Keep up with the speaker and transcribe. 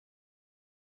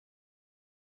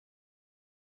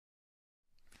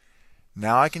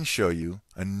Now I can show you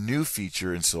a new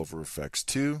feature in Silver Efex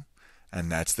 2,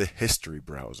 and that's the history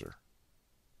browser.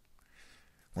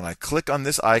 When I click on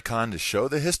this icon to show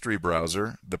the history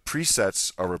browser, the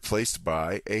presets are replaced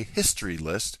by a history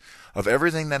list of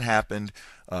everything that happened,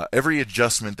 every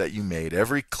adjustment that you made,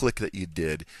 every click that you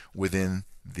did within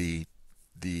the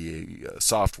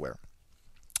software.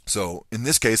 So in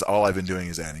this case, all I've been doing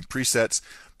is adding presets,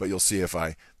 but you'll see if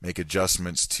I make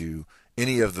adjustments to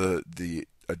any of the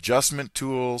adjustment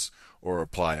tools or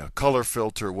apply a color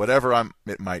filter, whatever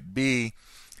it might be,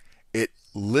 it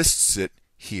lists it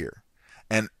here.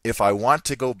 And if I want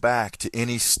to go back to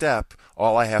any step,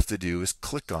 all I have to do is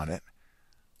click on it,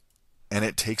 and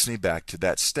it takes me back to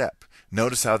that step.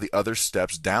 Notice how the other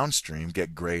steps downstream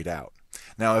get grayed out.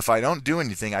 Now, if I don't do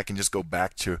anything, I can just go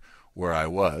back to where I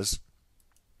was,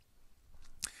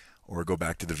 or go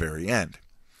back to the very end.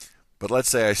 But let's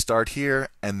say I start here,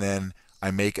 and then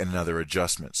I make another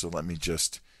adjustment. So let me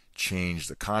just change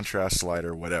the contrast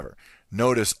slider, whatever.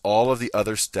 Notice all of the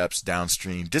other steps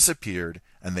downstream disappeared,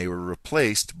 and they were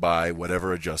replaced by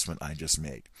whatever adjustment I just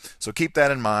made. So keep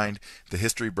that in mind. The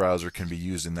history browser can be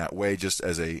used in that way, just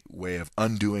as a way of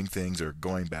undoing things or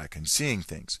going back and seeing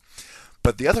things.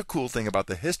 But the other cool thing about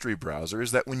the history browser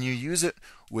is that when you use it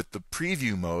with the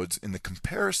preview modes in the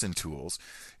comparison tools,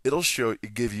 it'll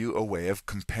give you a way of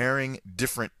comparing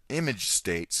different image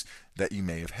states that you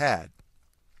may have had.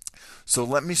 So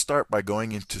let me start by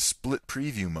going into split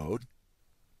preview mode,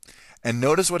 and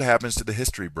notice what happens to the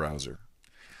history browser.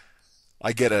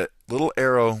 I get a little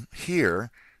arrow here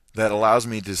that allows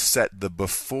me to set the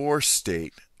before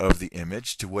state of the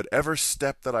image to whatever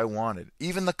step that I wanted,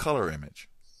 even the color image.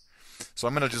 So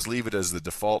I'm going to just leave it as the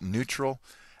default neutral,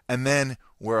 and then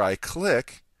where I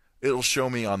click, it'll show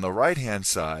me on the right hand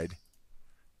side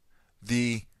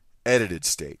the edited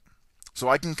state. So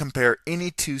I can compare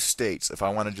any two states. If I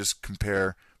want to just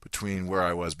compare between where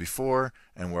I was before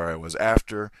and where I was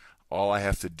after, all I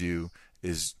have to do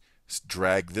is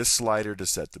drag this slider to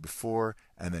set the before,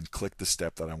 and then click the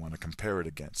step that I want to compare it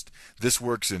against. This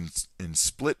works in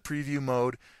split preview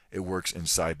mode. It works in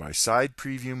side-by-side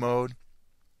preview mode.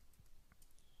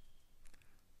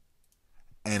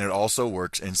 And it also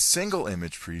works in single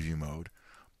image preview mode.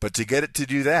 But to get it to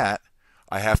do that,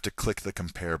 I have to click the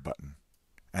compare button.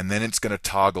 And then it's going to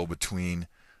toggle between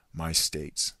my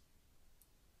states.